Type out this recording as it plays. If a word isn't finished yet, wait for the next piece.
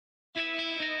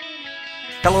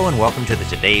Hello and welcome to the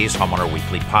Today's Homeowner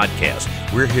Weekly Podcast.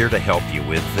 We're here to help you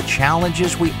with the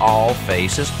challenges we all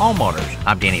face as homeowners.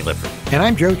 I'm Danny Lifford. And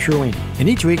I'm Joe Truini. And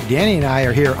each week, Danny and I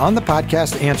are here on the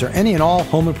podcast to answer any and all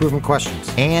home improvement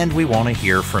questions. And we want to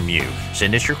hear from you.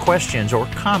 Send us your questions or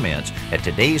comments at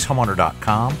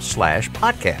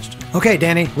todayshomeowner.com/podcast. Okay,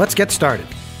 Danny, let's get started.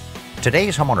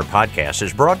 Today's Homeowner Podcast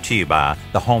is brought to you by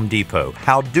the Home Depot,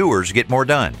 how doers get more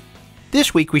done.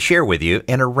 This week, we share with you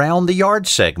an Around the Yard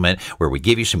segment where we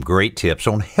give you some great tips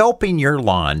on helping your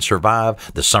lawn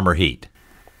survive the summer heat.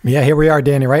 Yeah, here we are,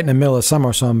 Danny, right in the middle of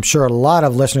summer, so I'm sure a lot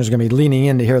of listeners are going to be leaning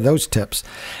in to hear those tips.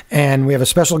 And we have a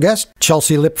special guest.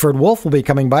 Chelsea Lipford-Wolf will be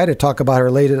coming by to talk about her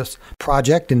latest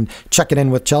project and check it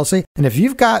in with Chelsea. And if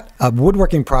you've got a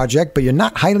woodworking project, but you're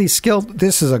not highly skilled,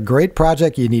 this is a great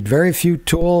project. You need very few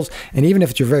tools. And even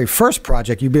if it's your very first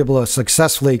project, you'll be able to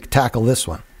successfully tackle this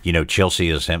one. You know,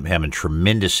 Chelsea is having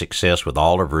tremendous success with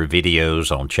all of her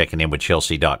videos on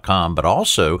checkinginwithchelsea.com, but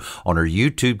also on her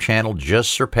YouTube channel just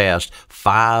surpassed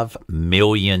 5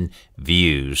 million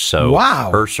views. So wow.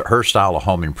 Her style of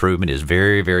home improvement is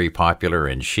very, very popular,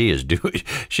 and she is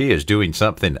doing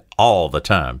something all the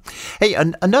time. Hey,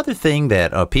 another thing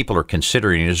that people are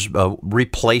considering is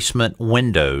replacement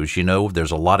windows. You know, there's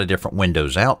a lot of different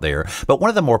windows out there, but one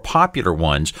of the more popular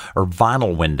ones are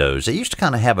vinyl windows. They used to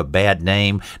kind of have a bad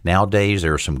name. Nowadays,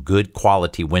 there are some good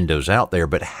quality windows out there,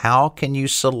 but how can you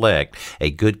select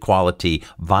a good quality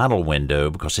vinyl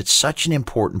window? Because it's such an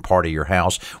important part of your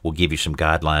house. We'll give you some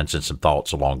guidelines and some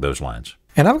thoughts along those lines.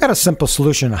 And I've got a simple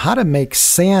solution on how to make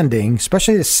sanding,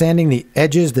 especially sanding the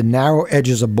edges, the narrow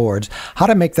edges of boards, how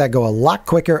to make that go a lot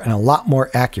quicker and a lot more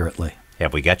accurately.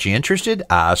 Have we got you interested?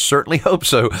 I certainly hope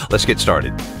so. Let's get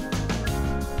started.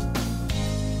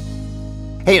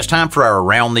 Hey, it's time for our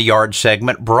Around the Yard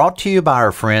segment brought to you by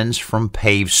our friends from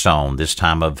Pavestone. This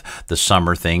time of the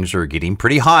summer, things are getting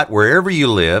pretty hot wherever you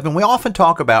live, and we often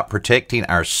talk about protecting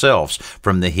ourselves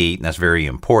from the heat, and that's very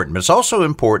important. But it's also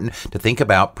important to think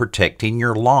about protecting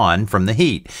your lawn from the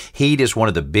heat. Heat is one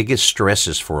of the biggest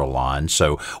stresses for a lawn,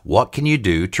 so what can you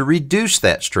do to reduce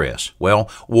that stress?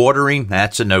 Well, watering,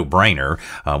 that's a no-brainer.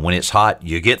 When it's hot,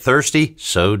 you get thirsty,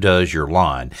 so does your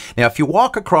lawn. Now, if you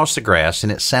walk across the grass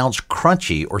and it sounds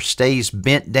crunchy or stays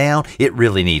bent down, it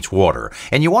really needs water.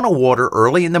 And you want to water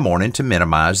early in the morning to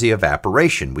minimize the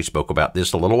evaporation. We spoke about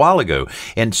this a little while ago.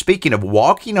 And speaking of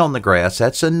walking on the grass,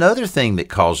 that's another thing that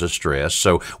causes stress.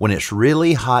 So when it's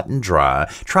really hot and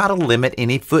dry, try to limit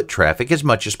any foot traffic as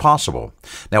much as possible.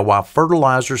 Now, while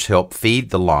fertilizers help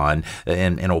feed the lawn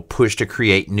and will push to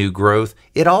create new growth,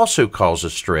 it also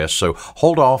causes stress. So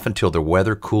hold off until the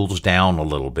weather cools down a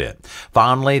little bit.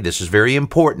 Finally, this is very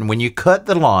important. When you cut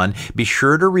the lawn, be sure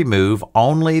to remove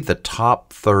only the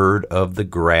top third of the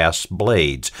grass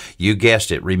blades. You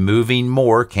guessed it, removing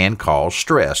more can cause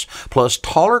stress. Plus,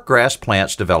 taller grass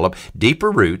plants develop deeper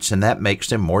roots, and that makes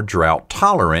them more drought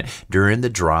tolerant during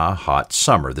the dry, hot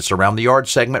summer. This Around the Yard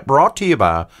segment brought to you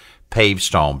by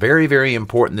Pavestone. Very, very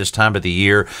important this time of the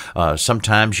year.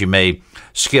 Sometimes you may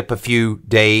skip a few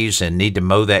days and need to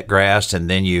mow that grass, and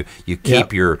then you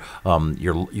keep your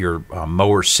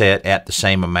mower set at the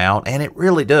same amount, and it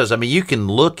really does. I mean, you can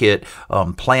look at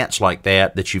plants like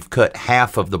that you've cut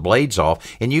half of the blades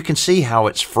off, and you can see how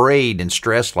it's frayed and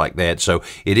stressed like that. So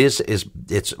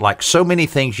it's like so many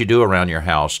things you do around your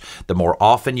house. The more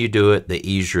often you do it, the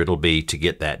easier it'll be to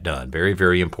get that done. Very,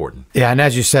 very important. Yeah, and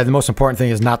as you said, the most important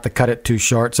thing is not to cut it too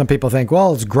short. Some people think,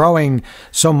 well, it's growing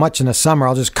so much in the summer,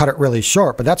 I'll just cut it really short.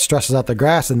 But that stresses out the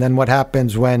grass. And then what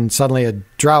happens when suddenly a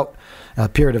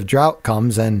period of drought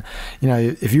comes? And, you know,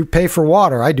 if you pay for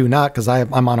water, I do not because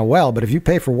I'm on a well, but if you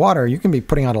pay for water, you can be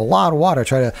putting out a lot of water to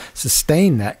try to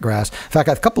sustain that grass. In fact,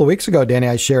 a couple of weeks ago, Danny,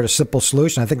 I shared a simple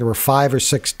solution. I think there were 5 or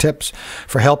 6 tips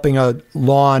for helping a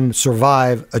lawn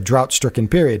survive a drought-stricken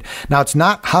period. Now, it's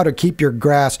not how to keep your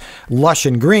grass lush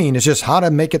and green. It's just how to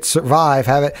make it survive,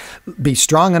 have it be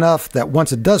strong enough that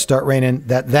once it does start raining,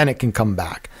 that then it can come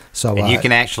back. So, and you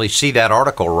can actually see that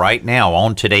article right now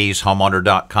on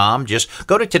todayshomeowner.com. Just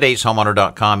go to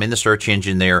todayshomeowner.com. In the search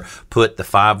engine there, put the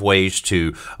 5 ways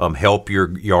to help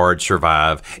your yard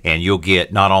survive, and you'll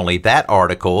get not only that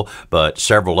article, but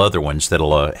several other ones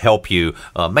that'll help you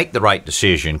make the right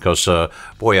decision. Because,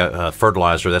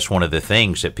 fertilizer, that's one of the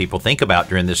things that people think about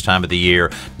during this time of the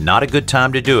year. Not a good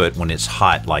time to do it when it's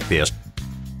hot like this.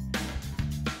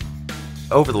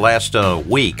 Over the last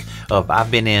week,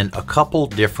 I've been in a couple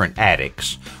different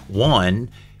attics. One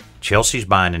Chelsea's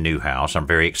buying a new house. I'm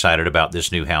very excited about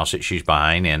this new house that she's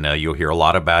buying, and you'll hear a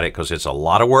lot about it because it's a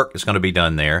lot of work that's going to be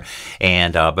done there.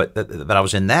 And but I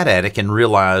was in that attic and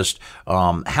realized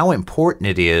how important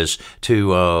it is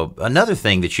to another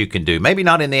thing that you can do. Maybe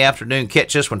not in the afternoon,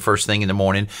 catch this one first thing in the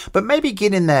morning, but maybe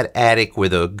get in that attic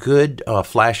with a good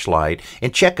flashlight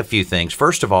and check a few things.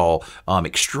 First of all,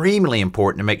 extremely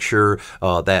important to make sure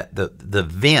that the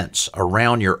vents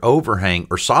around your overhang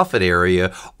or soffit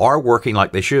area are working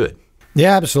like they should.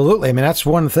 Yeah, absolutely. I mean, that's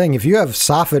one thing. If you have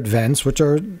soffit vents, which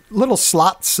are little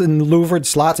slots and louvered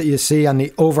slots that you see on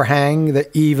the overhang, the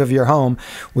eave of your home,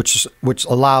 which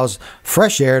allows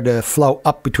fresh air to flow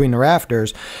up between the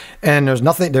rafters, and there's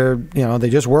nothing, they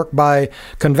just work by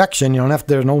convection. You don't have,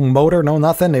 there's no motor, no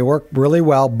nothing. They work really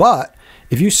well. But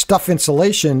if you stuff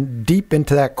insulation deep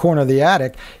into that corner of the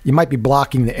attic, you might be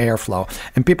blocking the airflow.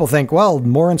 And people think, well,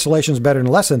 more insulation is better than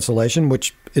less insulation,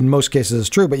 which in most cases is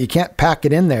true, but you can't pack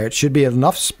it in there. It should be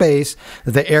enough space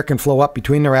that the air can flow up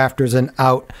between the rafters and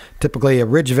out, typically a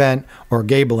ridge vent or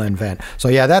gable end vent. So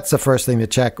yeah, that's the first thing to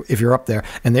check if you're up there.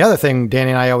 And the other thing,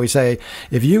 Danny and I always say,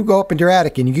 if you go up into your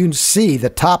attic and you can see the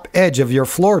top edge of your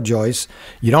floor joists,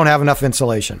 you don't have enough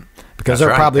insulation because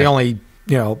they're probably only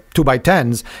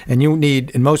 2x10s, and you need,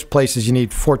 in most places, you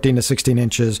need 14 to 16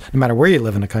 inches, no matter where you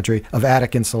live in the country, of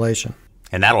attic insulation.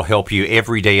 And that'll help you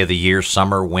every day of the year,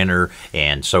 summer, winter,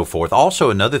 and so forth.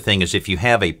 Also, another thing is if you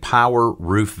have a power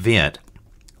roof vent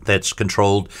that's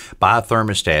controlled by a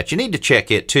thermostat, you need to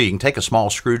check it too. You can take a small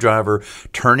screwdriver,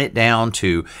 turn it down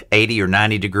to 80 or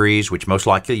 90 degrees, which most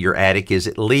likely your attic is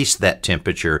at least that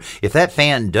temperature. If that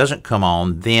fan doesn't come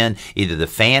on, then either the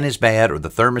fan is bad or the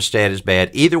thermostat is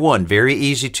bad. Either one, very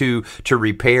easy to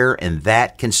repair, and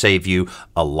that can save you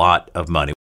a lot of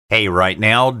money. Hey, right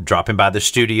now, dropping by the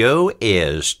studio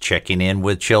is checking in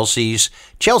with Chelsea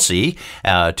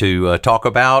to talk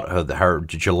about her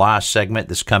July segment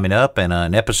that's coming up and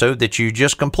an episode that you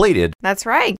just completed. That's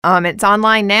right. It's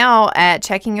online now at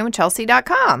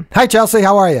checkinginwithchelsea.com. Hi, Chelsea.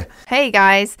 How are you? Hey,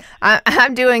 guys.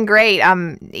 I'm doing great.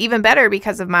 I'm even better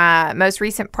because of my most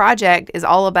recent project is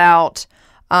all about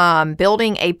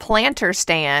building a planter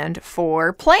stand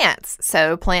for plants.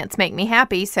 So plants make me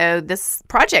happy. So this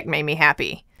project made me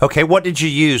happy. Okay, what did you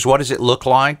use? What does it look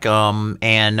like?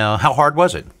 And how hard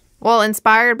was it? Well,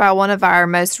 inspired by one of our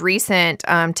most recent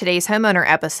Today's Homeowner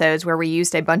episodes where we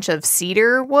used a bunch of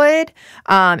cedar wood,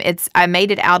 I made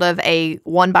it out of a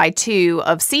 1x2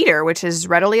 of cedar, which is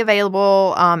readily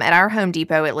available at our Home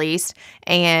Depot at least.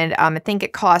 And I think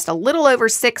it cost a little over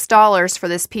 $6 for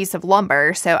this piece of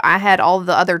lumber. So I had all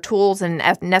the other tools and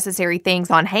necessary things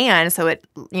on hand. So it,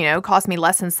 cost me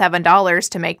less than $7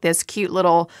 to make this cute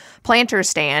little planter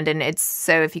stand. And it's,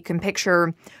 so if you can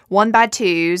picture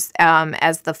 1x2s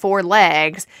as the 4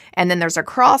 legs, and then there's a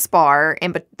crossbar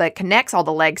that connects all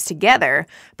the legs together,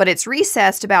 but it's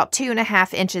recessed about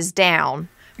 2.5 inches down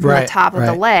from the top of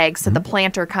the legs, so the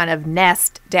planter kind of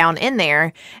nests down in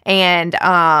there, and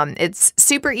it's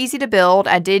super easy to build.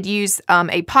 I did use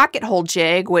a pocket hole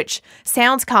jig, which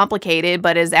sounds complicated,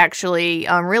 but is actually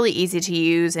really easy to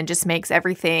use and just makes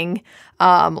everything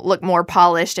look more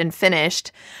polished and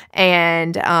finished.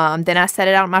 And then I set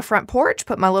it out on my front porch,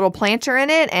 put my little planter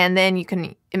in it, and then you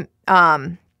can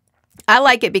I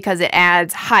like it because it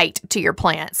adds height to your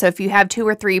plant. So if you have 2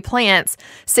 or 3 plants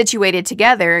situated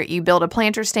together, you build a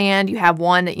planter stand, you have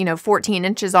one, 14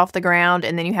 inches off the ground,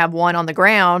 and then you have one on the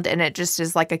ground, and it just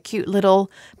is like a cute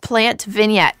little plant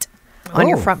vignette on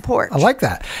your front porch. I like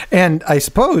that. And I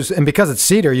suppose, and because it's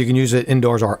cedar, you can use it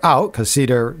indoors or out, because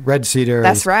red cedar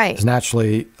is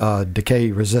naturally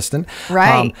decay resistant.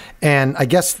 Right. And I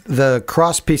guess the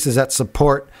cross pieces that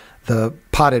support the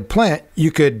potted plant,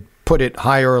 you could put it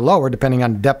higher or lower depending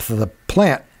on depth of the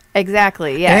plant.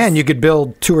 Exactly, yes. And you could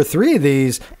build 2 or 3 of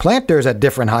these planters at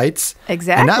different heights.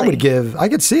 Exactly. And that would I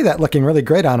could see that looking really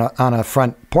great on a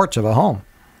front porch of a home.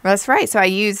 That's right. So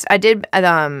I did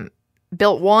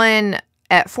built one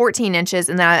at 14 inches,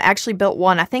 and then I actually built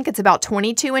one, I think it's about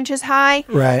 22 inches high.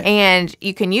 Right. And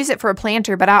you can use it for a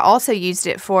planter, but I also used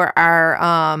it for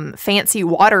our fancy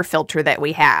water filter that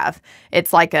we have.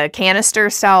 It's like a canister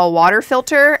style water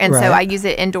filter, and so I use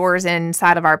it indoors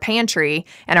inside of our pantry,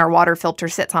 and our water filter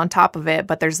sits on top of it,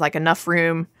 but there's like enough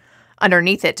room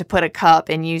underneath it to put a cup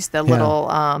and use the little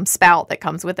spout that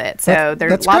comes with it. So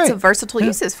there's lots of versatile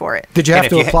uses for it. Did you have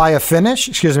to apply a finish?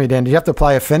 Excuse me, Dan. Did you have to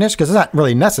apply a finish? Because it's not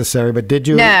really necessary, but did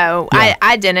you? No,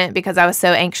 I didn't, because I was so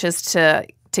anxious to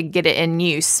get it in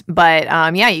use. But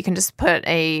you can just put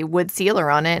a wood sealer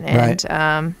on it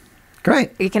and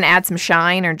Great. You can add some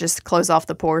shine or just close off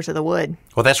the pores of the wood.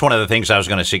 Well, that's one of the things I was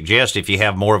going to suggest. If you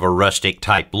have more of a rustic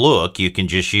type look, you can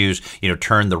just use,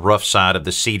 turn the rough side of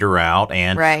the cedar out,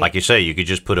 and like you say, you could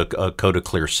just put a coat of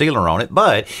clear sealer on it.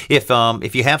 But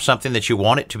if you have something that you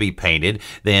want it to be painted,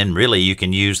 then really you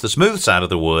can use the smooth side of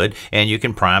the wood, and you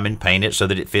can prime and paint it so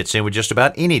that it fits in with just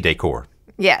about any decor.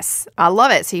 Yes, I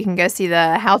love it. So you can go see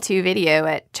the how-to video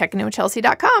at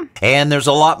checkinginwithchelsea.com. And there's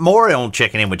a lot more on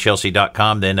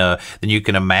checkinginwithchelsea.com than you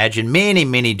can imagine. Many,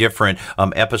 many different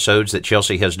episodes that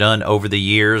Chelsea has done over the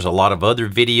years, a lot of other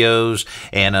videos,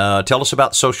 and tell us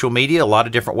about social media, a lot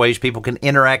of different ways people can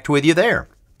interact with you there.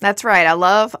 That's right. I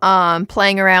love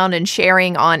playing around and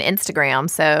sharing on Instagram.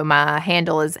 So my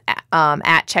handle is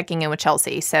at Checking In with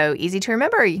Chelsea. So easy to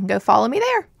remember. You can go follow me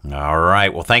there. All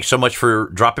right. Well, thanks so much for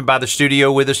dropping by the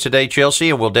studio with us today,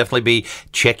 Chelsea. And we'll definitely be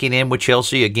checking in with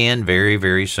Chelsea again very,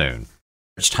 very soon.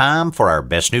 It's time for our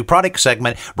Best New Product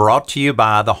segment, brought to you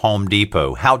by the Home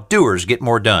Depot. How doers get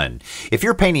more done. If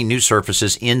you're painting new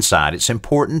surfaces inside, it's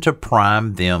important to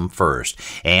prime them first.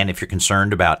 And if you're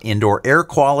concerned about indoor air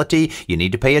quality, you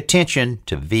need to pay attention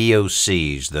to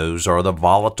VOCs. Those are the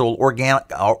volatile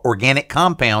organic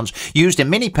compounds used in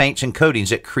many paints and coatings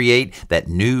that create that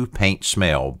new paint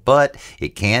smell, but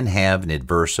it can have an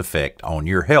adverse effect on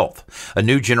your health. A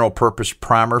new general purpose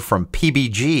primer from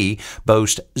PBG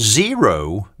boasts 0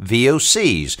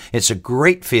 VOCs. It's a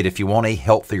great fit if you want a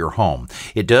healthier home.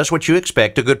 It does what you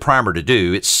expect a good primer to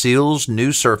do. It seals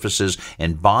new surfaces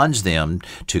and bonds them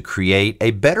to create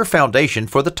a better foundation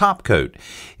for the top coat.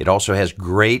 It also has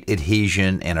great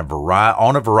adhesion and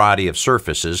on a variety of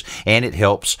surfaces, and it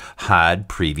helps hide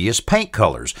previous paint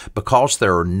colors. Because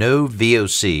there are no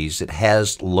VOCs, it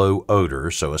has low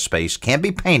odor, so a space can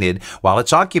be painted while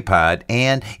it's occupied,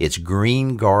 and it's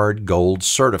Green Guard Gold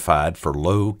certified for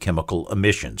low chemical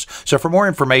emissions. So for more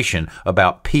information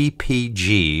about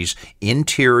PPG's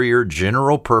interior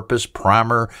general purpose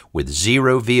primer with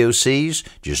 0 VOCs,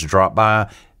 just drop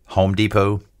by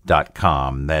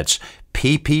HomeDepot.com. That's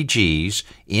PPG's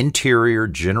interior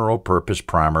general purpose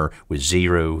primer with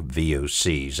 0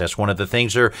 VOCs. That's one of the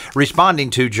things they're responding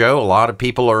to, Joe. A lot of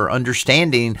people are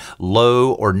understanding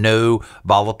low or no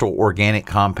volatile organic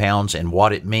compounds and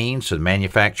what it means. So the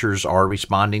manufacturers are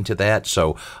responding to that.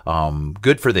 So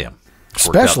good for them.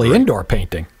 Especially indoor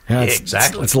painting.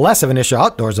 Exactly. It's less of an issue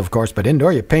outdoors, of course, but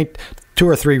indoor you paint 2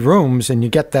 or 3 rooms and you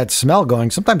get that smell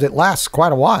going. Sometimes it lasts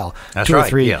quite a while. That's 2 right, or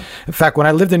 3. yeah. In fact, when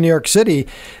I lived in New York City,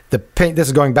 the paint, this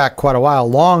is going back quite a while,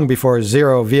 long before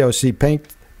 0 VOC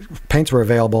paints were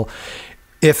available.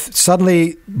 If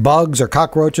suddenly bugs or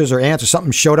cockroaches or ants or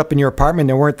something showed up in your apartment and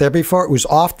they weren't there before, it was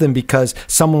often because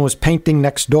someone was painting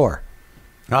next door.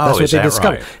 Oh, that's what is they that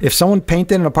discovered. right? If someone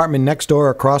painted an apartment next door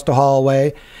across the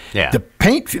hallway, the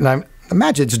paint,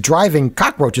 imagine it's driving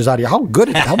cockroaches out of you.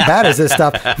 How bad is this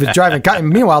stuff if it's driving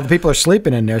meanwhile, the people are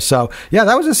sleeping in there. So, yeah,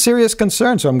 that was a serious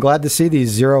concern. So I'm glad to see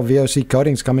these 0 VOC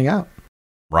coatings coming out.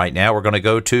 Right now, we're going to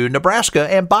go to Nebraska,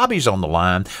 and Bobby's on the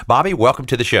line. Bobby, welcome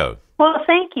to the show. Well,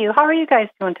 thank you. How are you guys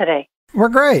doing today? We're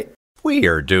great. We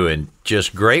are doing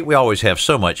just great. We always have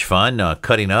so much fun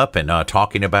cutting up and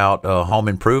talking about home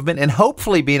improvement, and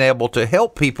hopefully being able to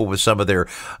help people with some of their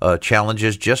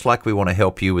challenges, just like we want to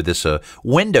help you with this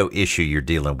window issue you're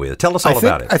dealing with. Tell us all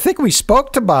about it. I think we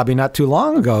spoke to Bobby not too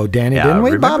long ago, Danny, didn't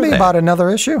we, Bobby, about another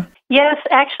issue? Yes,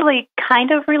 actually kind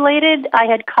of related. I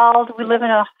had called, we live in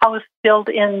a house built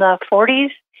in the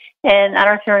 40s, and I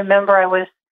don't know if you remember, I was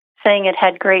saying it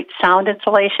had great sound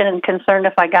insulation and concerned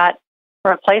if I got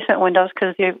replacement windows,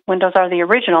 because the windows are the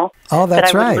original. Oh,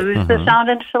 that's right. That I would lose the sound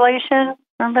insulation.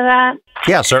 Remember that?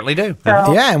 Yeah, certainly do.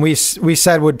 So, yeah, and we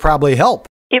said would probably help.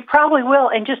 It probably will.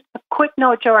 And just a quick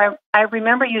note, Joe, I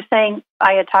remember you saying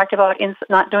I had talked about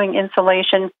not doing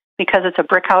insulation because it's a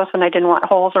brick house and I didn't want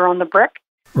holes around the brick.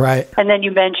 Right. And then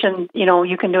you mentioned,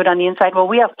 you can do it on the inside. Well,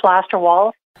 we have plaster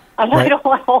walls. I don't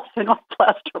want holes in my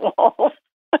plaster walls.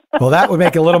 Well, that would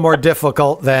make it a little more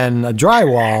difficult than a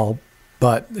drywall,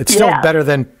 but it's still better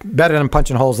than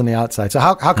punching holes in the outside. So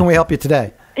how can we help you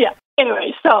today? Yeah.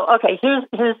 Anyway, so okay, here's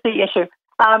the issue.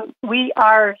 We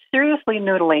are seriously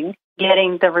noodling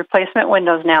getting the replacement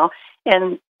windows now,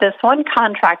 and this one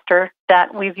contractor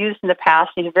that we've used in the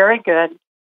past, he's very good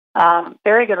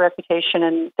reputation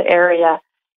in the area.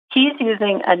 He's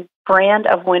using a brand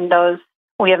of windows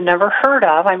we have never heard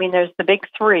of. I mean, there's the big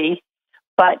 3,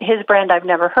 but his brand I've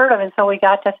never heard of, and so we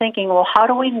got to thinking, well, how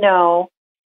do we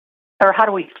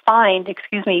find,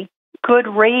 good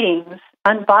ratings,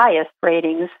 unbiased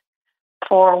ratings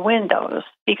for windows?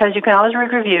 Because you can always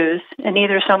read reviews, and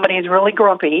either somebody's really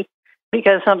grumpy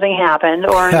because something happened,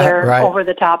 or they're right. over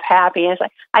the top happy. And it's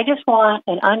like, I just want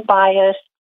an unbiased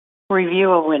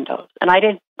review of windows, and I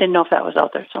didn't know if that was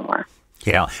out there somewhere.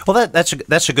 Yeah, well,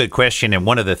 that's a good question, and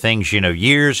one of the things,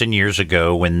 years and years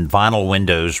ago when vinyl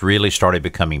windows really started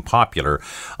becoming popular,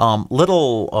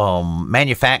 little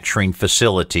manufacturing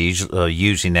facilities,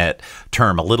 using that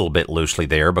term a little bit loosely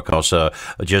there, because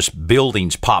just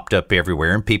buildings popped up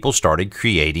everywhere, and people started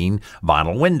creating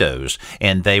vinyl windows,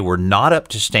 and they were not up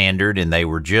to standard, and they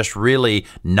were just really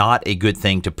not a good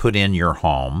thing to put in your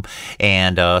home,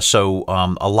 and so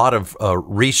a lot of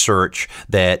research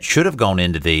that should have gone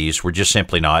into these were just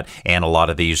simply not, and a lot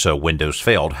of these windows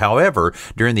failed. However,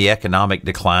 during the economic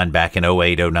decline back in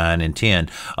 08, 09, and 10,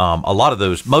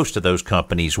 most of those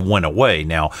companies went away.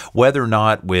 Now, whether or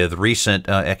not with recent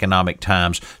economic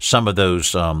times some of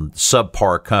those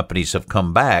subpar companies have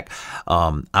come back,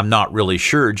 I'm not really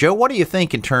sure. Joe, what do you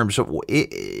think in terms of,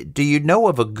 do you know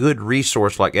of a good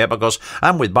resource like that? Because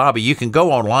I'm with Bobby. You can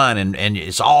go online and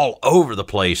it's all over the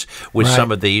place with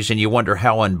some of these, and you wonder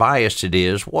how unbiased it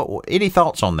is. Any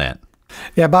thoughts on that?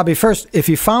 Yeah, Bobby, first, if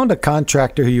you found a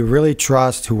contractor who you really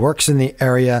trust, who works in the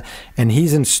area, and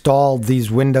he's installed these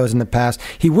windows in the past,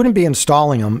 he wouldn't be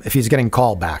installing them if he's getting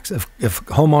callbacks. If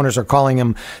homeowners are calling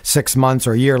him 6 months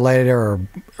or a year later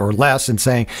or less and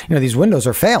saying, these windows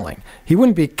are failing, he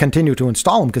wouldn't be continue to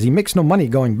install them because he makes no money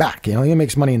going back. He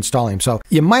makes money installing them. So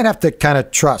you might have to kind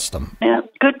of trust them. Yeah,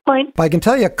 good point. But I can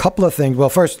tell you a couple of things. Well,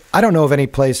 first, I don't know of any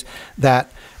place that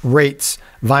rates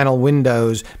vinyl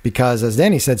windows because, as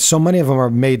Danny said, so many of them are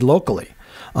made locally.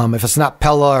 If it's not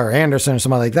Pella or Anderson or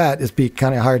something like that, it'd be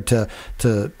kind of hard to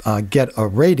get a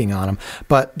rating on them.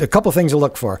 But a couple of things to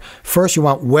look for. First, you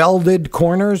want welded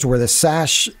corners where the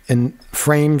sash and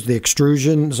frames, the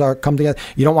extrusions come together.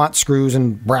 You don't want screws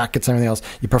and brackets and everything else.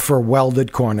 You prefer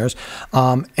welded corners.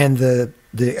 And the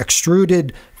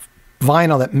extruded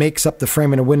vinyl that makes up the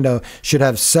frame in a window should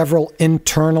have several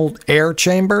internal air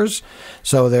chambers.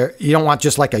 So you don't want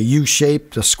just like a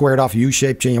U-shaped, a squared off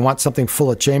U-shaped chain. You want something full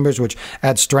of chambers, which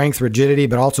adds strength, rigidity,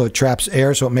 but also it traps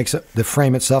air, so it makes the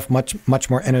frame itself much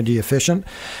more energy efficient.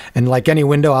 And like any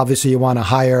window, obviously you want a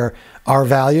higher R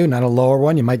value, not a lower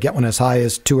one. You might get one as high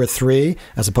as 2 or 3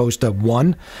 as opposed to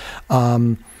 1.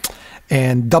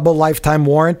 And double lifetime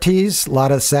warranties. A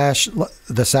lot of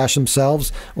the sash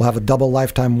themselves will have a double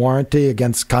lifetime warranty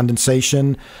against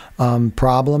condensation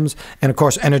problems. And of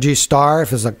course, Energy Star,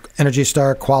 if it's an Energy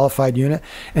Star qualified unit.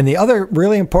 And the other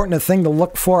really important thing to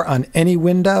look for on any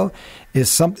window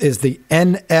is the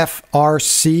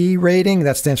NFRC rating.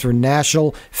 That stands for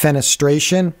National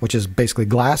Fenestration, which is basically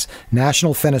glass.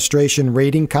 National Fenestration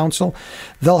Rating Council.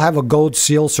 They'll have a gold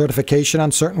seal certification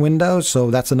on certain windows, so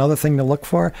that's another thing to look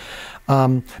for.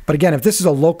 But again, if this is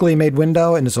a locally made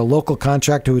window and it's a local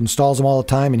contractor who installs them all the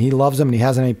time and he loves them and he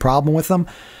hasn't any problem with them,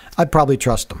 I'd probably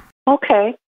trust them.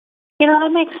 Okay.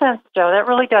 That makes sense, Joe. That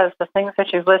really does. The things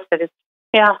that you've listed.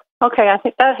 Okay. I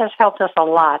think that has helped us a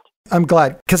lot. I'm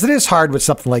glad, because it is hard with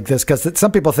something like this, because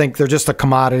some people think they're just a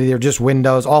commodity, they're just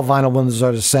windows, all vinyl windows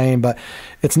are the same, but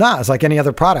it's not. It's like any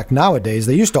other product nowadays.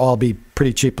 They used to all be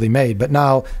pretty cheaply made, but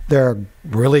now they're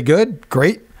really good,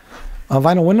 great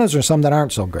vinyl windows, or some that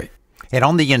aren't so great. And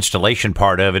on the installation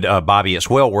part of it, Bobby, it's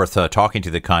well worth talking to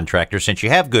the contractor, since you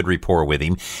have good rapport with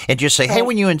him, and just say, hey,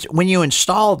 when you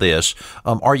install this,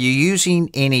 are you using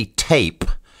any tape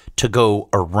to go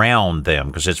around them?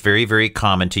 Because it's very, very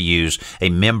common to use a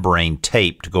membrane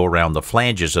tape to go around the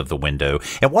flanges of the window.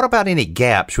 And what about any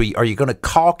gaps? Are you going to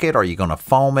caulk it? Are you going to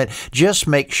foam it? Just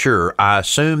make sure. I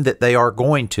assume that they are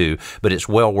going to, but it's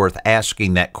well worth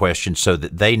asking that question so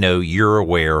that they know you're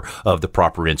aware of the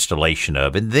proper installation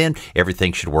of, and then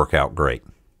everything should work out great.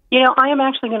 I am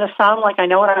actually going to sound like I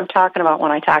know what I'm talking about when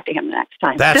I talk to him next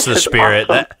time. That's the spirit.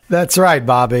 Awesome. That's right,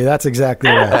 Bobby. That's exactly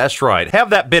right. That's right. Have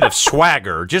that bit of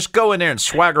swagger. Just go in there and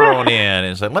swagger on in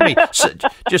and say, let me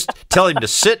just tell him to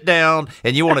sit down,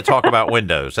 and you want to talk about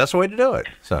windows. That's the way to do it.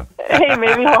 So, hey,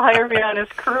 maybe he'll hire me on his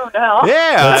crew now.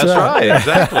 Yeah, that's right.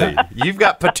 Exactly. You've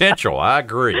got potential. I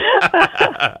agree.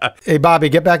 Hey, Bobby,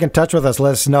 get back in touch with us.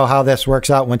 Let us know how this works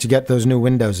out once you get those new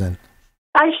windows in.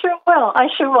 I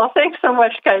sure will. Thanks so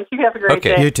much, guys. You have a great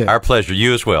day. You too. Our pleasure.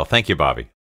 You as well. Thank you, Bobby.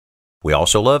 We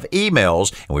also love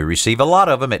emails, and we receive a lot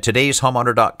of them at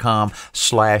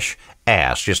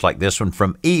todayshomeowner.com/ask, just like this one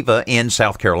from Eva in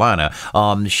South Carolina.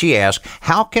 She asked,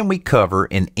 how can we cover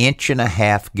an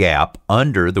 1.5-inch gap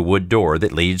under the wood door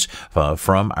that leads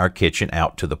from our kitchen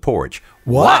out to the porch?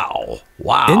 What? Wow.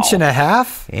 1.5 inches?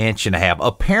 1.5 inches.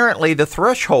 Apparently, the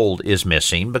threshold is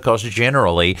missing, because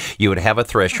generally you would have a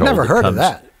threshold. Never heard of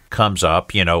that. comes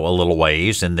up, a little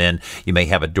ways, and then you may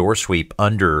have a door sweep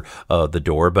under the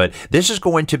door. But this is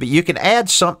going to be, you can add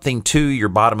something to your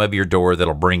bottom of your door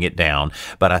that'll bring it down,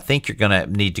 but I think you're going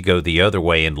to need to go the other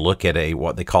way and look at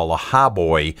what they call a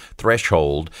highboy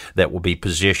threshold that will be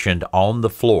positioned on the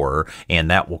floor,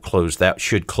 and that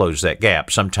should close that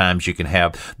gap. Sometimes you can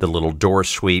have the little door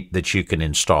sweep that you can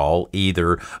install,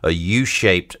 either a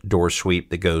U-shaped door sweep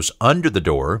that goes under the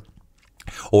door,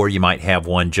 or you might have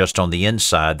one just on the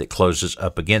inside that closes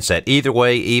up against that. Either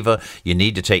way, Eva, you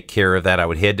need to take care of that. I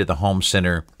would head to the home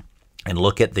center and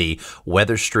look at the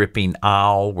weather stripping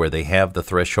aisle where they have the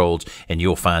thresholds, and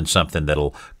you'll find something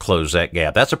that'll close that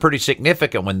gap. That's a pretty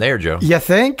significant one there, Joe. You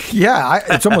think? Yeah,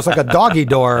 it's almost like a doggy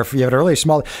door if you have a really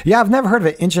small. Yeah, I've never heard of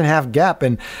an 1.5-inch gap,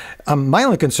 and my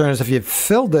only concern is if you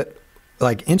filled it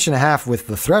like 1.5 inches with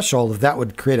the threshold, if that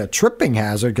would create a tripping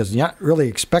hazard, because you're not really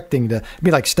expecting to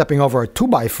be like stepping over a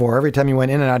 2x4 every time you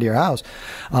went in and out of your house.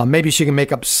 Maybe she can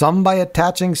make up some by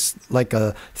attaching like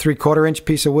a 3/4-inch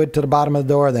piece of wood to the bottom of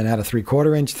the door, then add a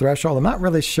 3/4-inch threshold. I'm not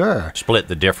really sure. Split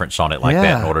the difference on it like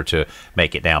that in order to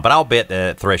make it down. But I'll bet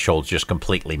the threshold's just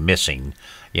completely missing.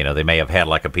 They may have had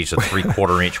like a piece of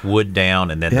 3/4-inch wood down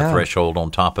and then the threshold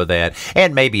on top of that.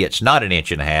 And maybe it's not 1.5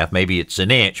 inches. Maybe it's 1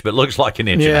 inch, but looks like 1.5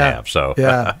 inches. So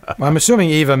well, I'm assuming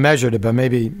Eva measured it, but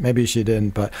maybe she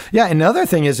didn't. But yeah, and another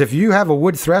thing is if you have a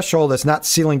wood threshold that's not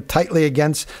sealing tightly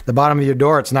against the bottom of your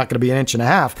door, it's not going to be 1.5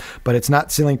 inches, but it's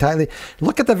not sealing tightly.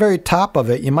 Look at the very top of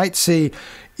it. You might see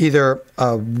either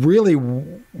a really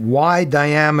wide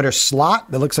diameter slot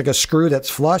that looks like a screw that's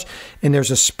flush, and there's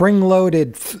a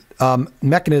spring-loaded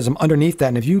mechanism underneath that.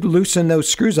 And if you loosen those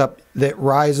screws up, that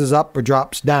rises up or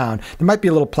drops down. There might be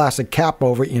a little plastic cap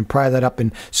over it. You can pry that up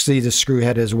and see the screw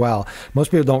head as well.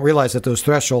 Most people don't realize that those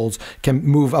thresholds can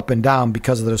move up and down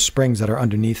because of those springs that are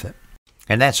underneath it.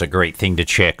 And that's a great thing to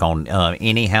check on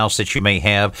any house that you may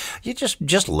have. You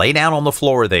just lay down on the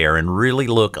floor there and really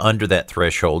look under that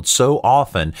threshold. So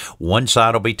often, one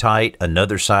side will be tight,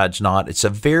 another side's not. It's a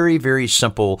very, very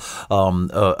simple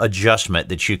adjustment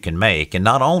that you can make. And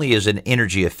not only is it an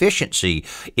energy efficiency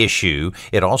issue,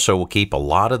 it also will keep a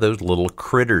lot of those little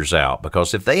critters out.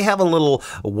 Because if they have a little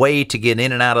way to get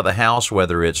in and out of the house,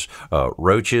 whether it's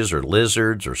roaches or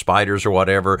lizards or spiders or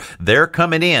whatever, they're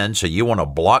coming in, so you want to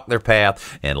block their path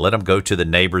and let them go to the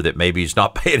neighbor that maybe is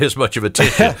not paying as much of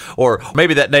attention, or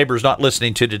maybe that neighbor's not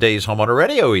listening to today's Homeowner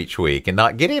Radio each week and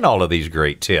not getting all of these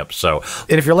great tips. So,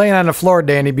 and if you're laying on the floor,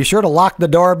 Danny, be sure to lock the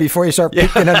door before you start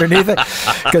peeking underneath it,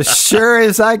 because sure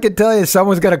as I can tell you,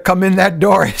 someone's going to come in that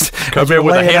door. Come in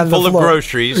with a handful of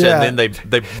groceries, and then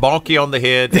they bonk you on the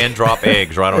head and drop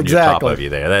eggs right on your top of you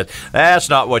there. That's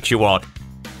not what you want.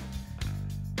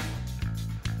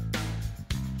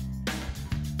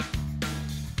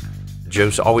 Joe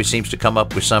always seems to come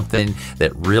up with something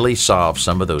that really solves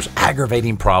some of those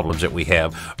aggravating problems that we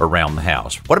have around the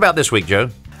house. What about this week, Joe?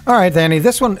 All right, Danny.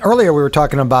 This one, earlier we were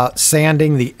talking about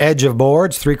sanding the edge of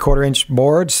boards, 3/4-inch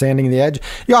boards, sanding the edge.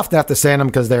 You often have to sand them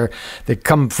because they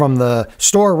come from the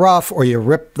store rough, or you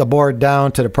rip the board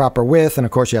down to the proper width, and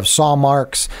of course you have saw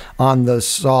marks on the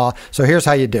saw. So here's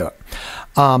how you do it.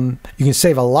 You can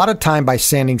save a lot of time by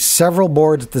sanding several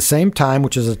boards at the same time,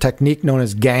 which is a technique known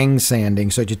as gang sanding.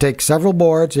 So you take several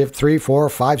boards, you have 3, 4,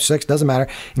 5, 6, doesn't matter,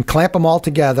 and clamp them all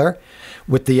together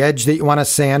with the edge that you want to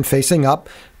sand facing up.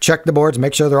 Check the boards,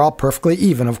 make sure they're all perfectly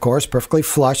even, of course, perfectly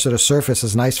flush, so the surface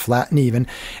is nice, flat, and even.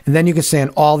 And then you can sand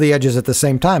all the edges at the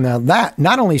same time. Now, that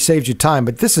not only saves you time,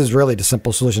 but this is really the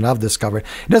simple solution I've discovered.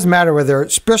 It doesn't matter whether,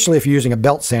 especially if you're using a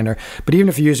belt sander, but even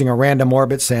if you're using a random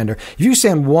orbit sander, if you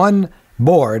sand one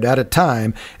board at a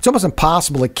time, it's almost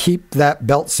impossible to keep that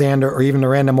belt sander or even the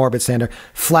random orbit sander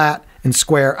flat and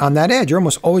square on that edge. You're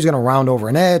almost always going to round over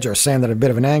an edge or sand at a bit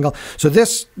of an angle. So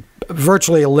this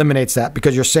virtually eliminates that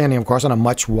because you're sanding, of course, on a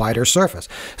much wider surface.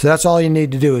 So that's all you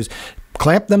need to do is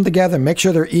clamp them together, make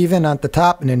sure they're even at the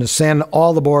top, and then just sand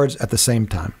all the boards at the same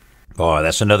time. Boy,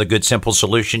 that's another good, simple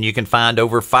solution. You can find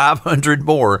over 500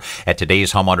 more at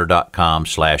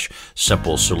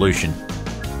todayshomeowner.com/simple solution.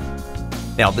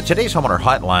 Now, the Today's Homeowner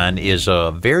Hotline is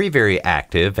very, very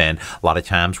active, and a lot of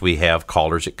times we have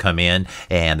callers that come in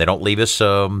and they don't leave us,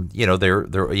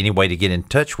 there any way to get in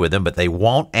touch with them, but they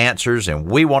want answers, and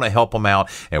we want to help them out,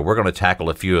 and we're going to tackle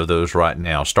a few of those right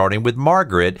now, starting with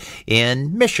Margaret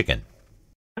in Michigan.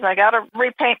 I got to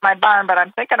repaint my barn, but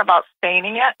I'm thinking about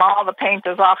staining it. All the paint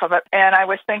is off of it, and I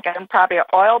was thinking probably an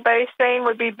oil-based stain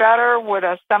would be better. Would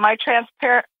a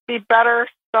semi-transparent be better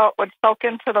so it would soak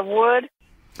into the wood?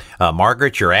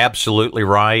 Margaret, you're absolutely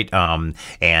right.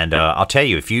 And I'll tell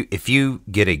you, if you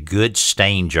get a good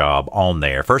stain job on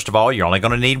there, first of all, you're only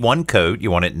going to need one coat. You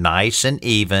want it nice and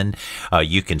even.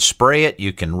 You can spray it,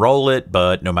 you can roll it,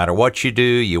 but no matter what you do,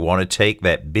 you want to take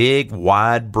that big,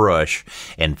 wide brush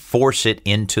and force it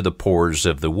into the pores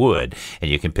of the wood.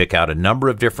 And you can pick out a number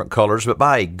of different colors, but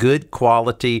buy a good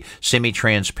quality,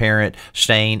 semi-transparent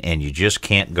stain, and you just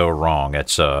can't go wrong.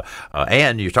 It's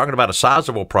and you're talking about a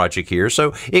sizable project here,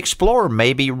 so explore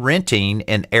maybe renting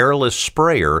an airless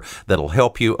sprayer that'll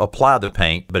help you apply the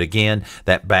paint. But again,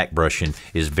 that back brushing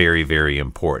is very, very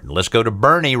important. Let's go to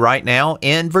Bernie right now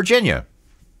in Virginia.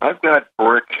 I've got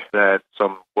brick that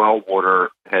some well water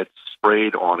had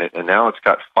sprayed on it, and now it's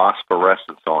got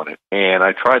phosphorescence on it. And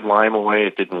I tried lime away,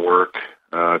 it didn't work.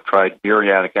 Tried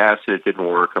muriatic acid, it didn't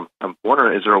work. I'm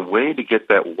wondering, is there a way to get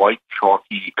that white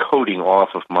chalky coating off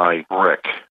of my brick?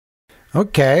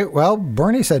 Okay, well,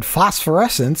 Bernie said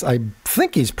phosphorescence. I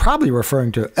think he's probably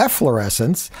referring to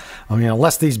efflorescence. I mean,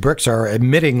 unless these bricks are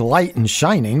emitting light and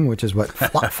shining, which is what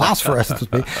phosphorescence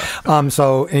would be.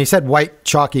 And he said white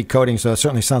chalky coating, so it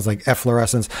certainly sounds like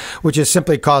efflorescence, which is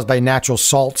simply caused by natural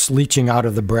salts leaching out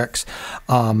of the bricks.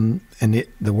 And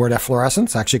the word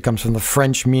efflorescence actually comes from the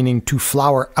French meaning to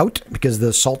flower out, because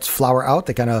the salts flower out.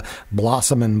 They kind of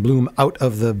blossom and bloom out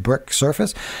of the brick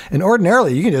surface. And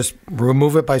ordinarily, you can just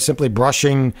remove it by simply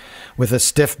brushing with a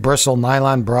stiff bristle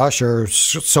nylon brush or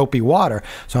soapy water.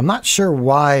 So I'm not sure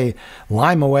why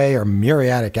lime away or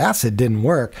muriatic acid didn't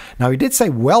work. Now, he did say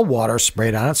well water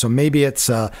sprayed on it, so maybe it's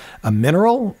a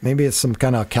mineral, maybe it's some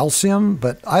kind of calcium.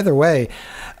 But either way,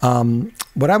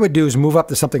 what I would do is move up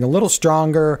to something a little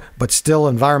stronger, but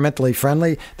still environmentally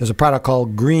friendly. There's a product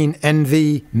called Green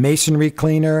Envy Masonry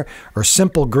Cleaner, or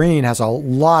Simple Green has a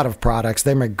lot of products.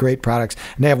 They make great products.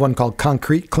 And they have one called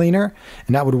Concrete Cleaner,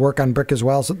 and that would work on brick as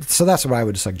well. So that's what I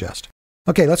would suggest.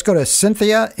 Okay, let's go to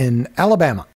Cynthia in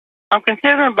Alabama. I'm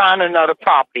considering buying another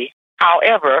property.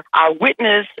 However, I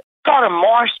witnessed sort of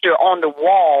moisture on the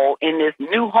wall in this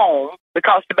new home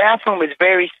because the bathroom is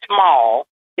very small.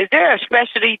 Is there a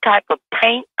specialty type of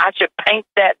paint I should paint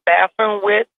that bathroom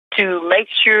with to make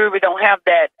sure we don't have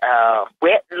that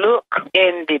wet look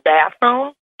in the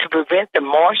bathroom to prevent the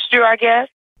moisture, I guess?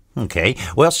 Okay.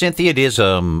 Well, Cynthia, it is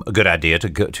a good idea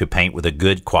to paint with a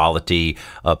good quality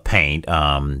paint.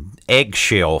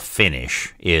 Eggshell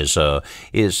finish is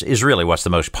really what's the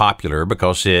most popular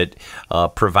because it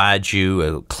provides you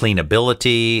a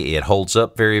cleanability. It holds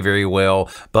up very, very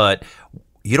well, but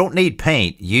you don't need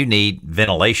paint. You need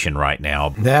ventilation right now.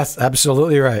 That's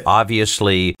absolutely right.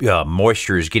 Obviously,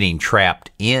 moisture is getting trapped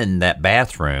in that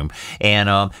bathroom.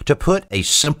 And to put a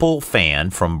simple fan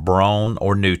from Braun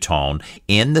or Newton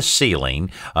in the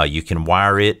ceiling, you can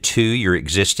wire it to your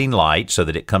existing light so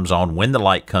that it comes on when the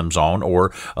light comes on,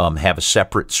 or have a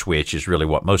separate switch is really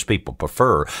what most people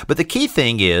prefer. But the key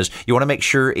thing is you want to make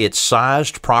sure it's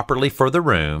sized properly for the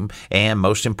room, and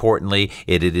most importantly,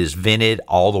 it is vented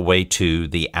all the way to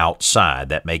the outside.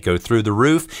 That may go through the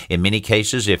roof. In many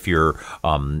cases, if your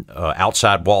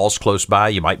outside walls close by,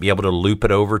 you might be able to loop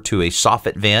it over to a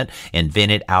soffit vent and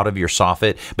vent it out of your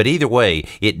soffit. But either way,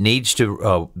 it needs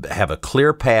to have a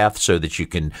clear path so that you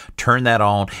can turn that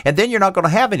on. And then you're not going to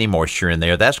have any moisture in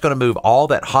there. That's going to move all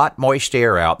that hot, moist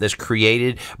air out that's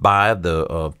created by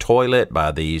the toilet,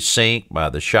 by the sink, by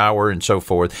the shower, and so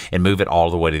forth, and move it all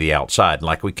the way to the outside. And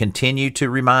like we continue to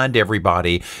remind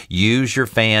everybody, use your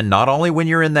fan not only when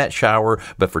you're in that shower,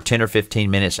 but for 10 or 15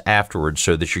 minutes afterwards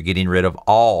so that you're getting rid of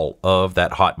all of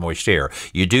that hot, moist air.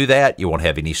 You do that, you won't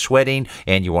have any sweating,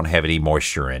 and you won't have any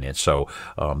moisture in it. So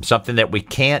something that we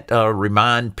can't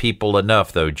remind people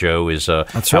enough, though, Joe, is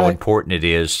how important it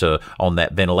is on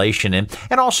that ventilation. And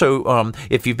also,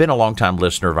 if you've been a long-time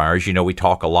listener of ours, you know we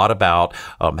talk a lot about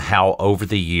how over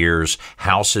the years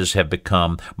houses have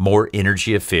become more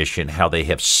energy efficient, how they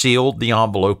have sealed the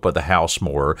envelope of the house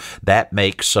more. That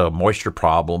makes moisture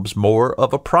problems more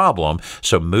of a problem.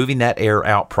 So moving that air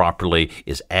out properly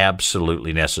is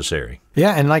absolutely necessary.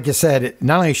 Yeah, and like you said,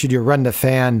 not only should you run the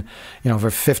fan, for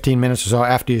 15 minutes or so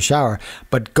after you shower,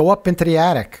 but go up into the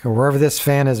attic or wherever this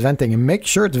fan is venting and make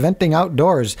sure it's venting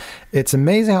outdoors. It's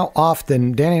amazing how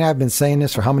often, Danny and I have been saying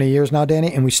this for how many years now,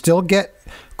 Danny, and we still get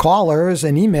callers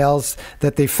and emails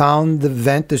that they found the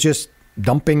vent is just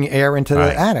dumping air into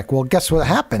the attic. Well, guess what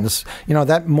happens?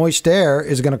 That moist air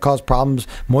is going to cause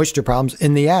moisture problems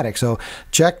in the attic. So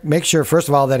make sure, first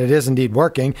of all, that it is indeed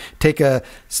working. Take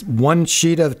one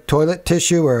sheet of toilet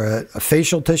tissue or a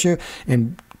facial tissue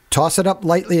and toss it up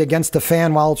lightly against the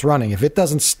fan while it's running. If it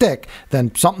doesn't stick,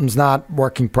 then something's not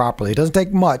working properly. It doesn't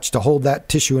take much to hold that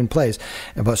tissue in place.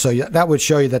 So that would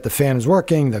show you that the fan is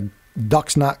working, the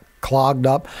duct's not clogged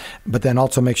up, but then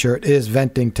also make sure it is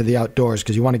venting to the outdoors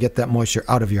because you want to get that moisture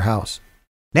out of your house.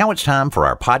 Now it's time for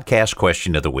our podcast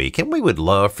question of the week, and we would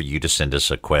love for you to send us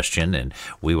a question, and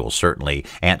we will certainly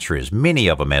answer as many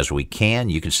of them as we can.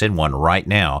 You can send one right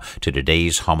now to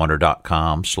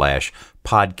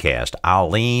todayshomeowner.com/podcast.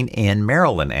 Eileen in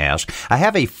Maryland asks, I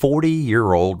have a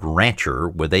 40-year-old rancher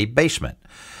with a basement.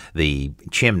 The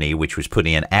chimney, which was put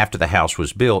in after the house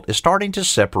was built, is starting to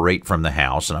separate from the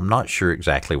house, and I'm not sure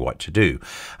exactly what to do.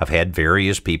 I've had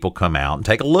various people come out and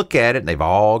take a look at it, and they've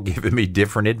all given me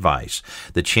different advice.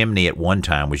 The chimney at one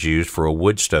time was used for a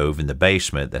wood stove in the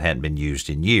basement that hadn't been used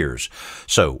in years.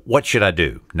 So what should I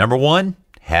do? Number 1,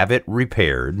 have it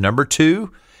repaired. Number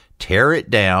 2, tear it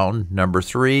down. Number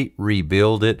 3,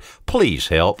 rebuild it. Please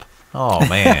help. Oh,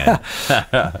 man.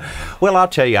 Well, I'll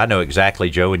tell you, I know exactly,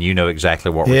 Joe, and you know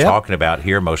exactly what we're talking about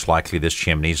here. Most likely this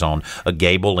chimney's on a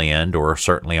gable end or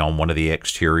certainly on one of the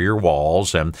exterior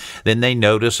walls. And then they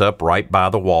notice up right by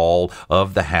the wall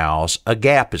of the house, a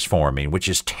gap is forming, which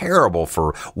is terrible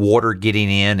for water getting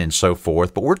in and so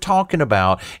forth. But we're talking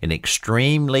about an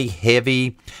extremely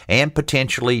heavy and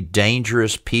potentially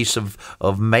dangerous piece of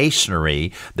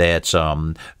masonry that's,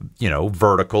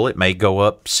 vertical. It may go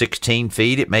up 16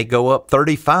 feet. It may go up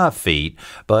 35 feet,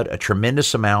 but a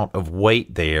tremendous amount of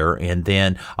weight there. And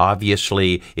then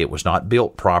obviously it was not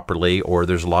built properly, or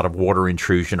there's a lot of water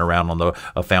intrusion around on the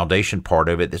foundation part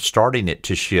of it that's starting it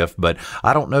to shift. But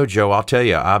I don't know, Joe, I'll tell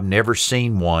you, I've never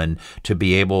seen one to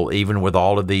be able, even with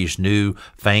all of these new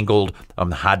fangled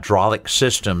hydraulic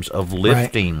systems of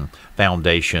lifting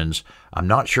foundations, I'm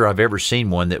not sure I've ever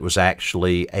seen one that was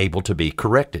actually able to be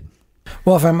corrected.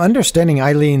 Well, if I'm understanding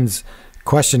Eileen's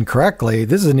question correctly,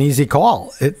 this is an easy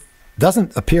call. It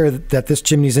doesn't appear that this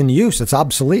chimney's in use. It's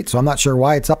obsolete, so I'm not sure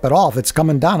why it's up at all. If it's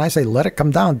coming down, I say let it come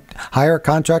down. Hire a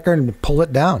contractor and pull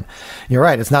it down. You're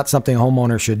right. It's not something a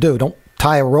homeowner should do. Don't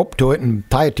tie a rope to it and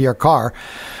tie it to your car,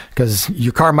 because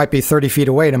your car might be 30 feet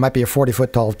away and it might be a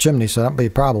 40-foot tall chimney, so that'd be a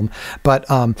problem. But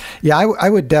I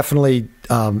would definitely,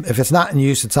 if it's not in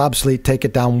use, it's obsolete, take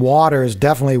it down. Water is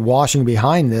definitely washing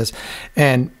behind this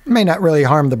and may not really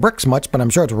harm the bricks much, but I'm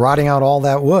sure it's rotting out all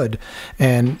that wood.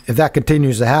 And if that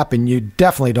continues to happen, you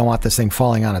definitely don't want this thing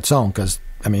falling on its own, because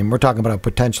we're talking about a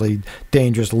potentially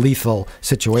dangerous, lethal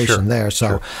situation there.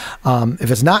 So if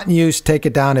it's not in use, take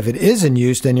it down. If it is in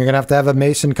use, then you're going to have a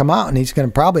mason come out, and he's going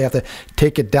to probably have to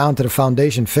take it down to the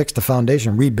foundation, fix the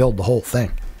foundation, rebuild the whole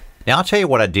thing. Now, I'll tell you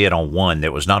what I did on one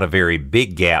that was not a very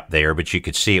big gap there, but you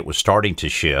could see it was starting to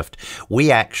shift.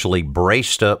 We actually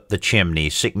braced up the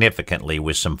chimney significantly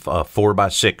with some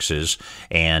 4x6s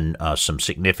and some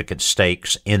significant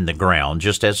stakes in the ground,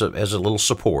 just as a little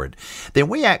support. Then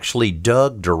we actually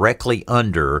dug directly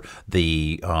under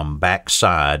the back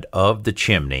side of the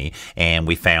chimney, and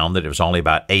we found that it was only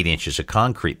about 8 inches of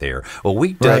concrete there. Well,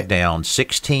 we dug down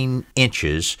 16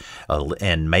 inches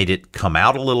and made it come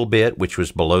out a little bit, which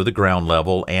was below the ground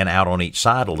level, and out on each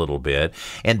side a little bit.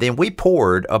 And then we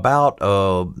poured about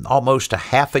almost a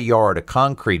half a yard of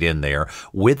concrete in there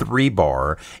with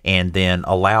rebar, and then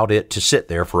allowed it to sit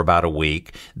there for about a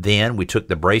week. Then we took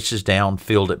the braces down,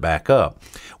 filled it back up.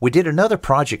 We did another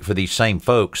project for these same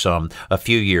folks a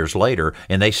few years later,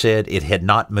 and they said it had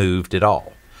not moved at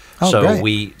all. So great.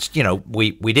 we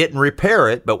didn't repair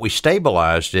it, but we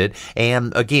stabilized it.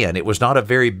 And again, it was not a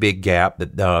very big gap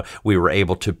that we were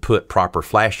able to put proper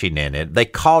flashing in it. They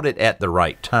caught it at the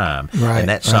right time. And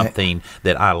that's something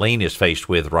that Eileen is faced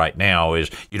with right now, is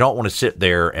you don't want to sit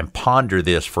there and ponder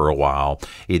this for a while.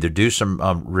 Either do some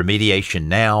remediation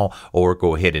now or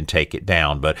go ahead and take it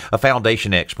down. But a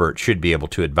foundation expert should be able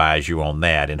to advise you on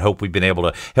that, and hope we've been able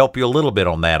to help you a little bit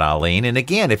on that, Eileen. And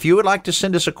again, if you would like to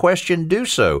send us a question, do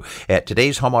so at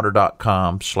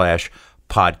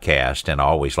todayshomeowner.com/podcast. And I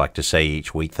always like to say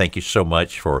each week, thank you so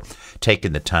much for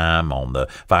taking the time on the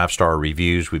 5-star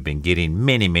reviews we've been getting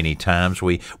many, many times.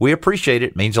 We appreciate it.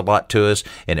 It means a lot to us,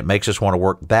 and it makes us want to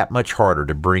work that much harder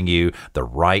to bring you the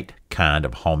right kind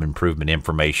of home improvement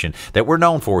information that we're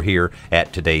known for here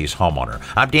at Today's Homeowner.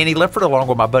 I'm Danny Lefford, along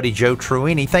with my buddy Joe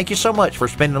Truini. Thank you so much for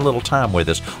spending a little time with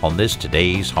us on this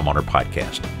Today's Homeowner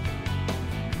podcast.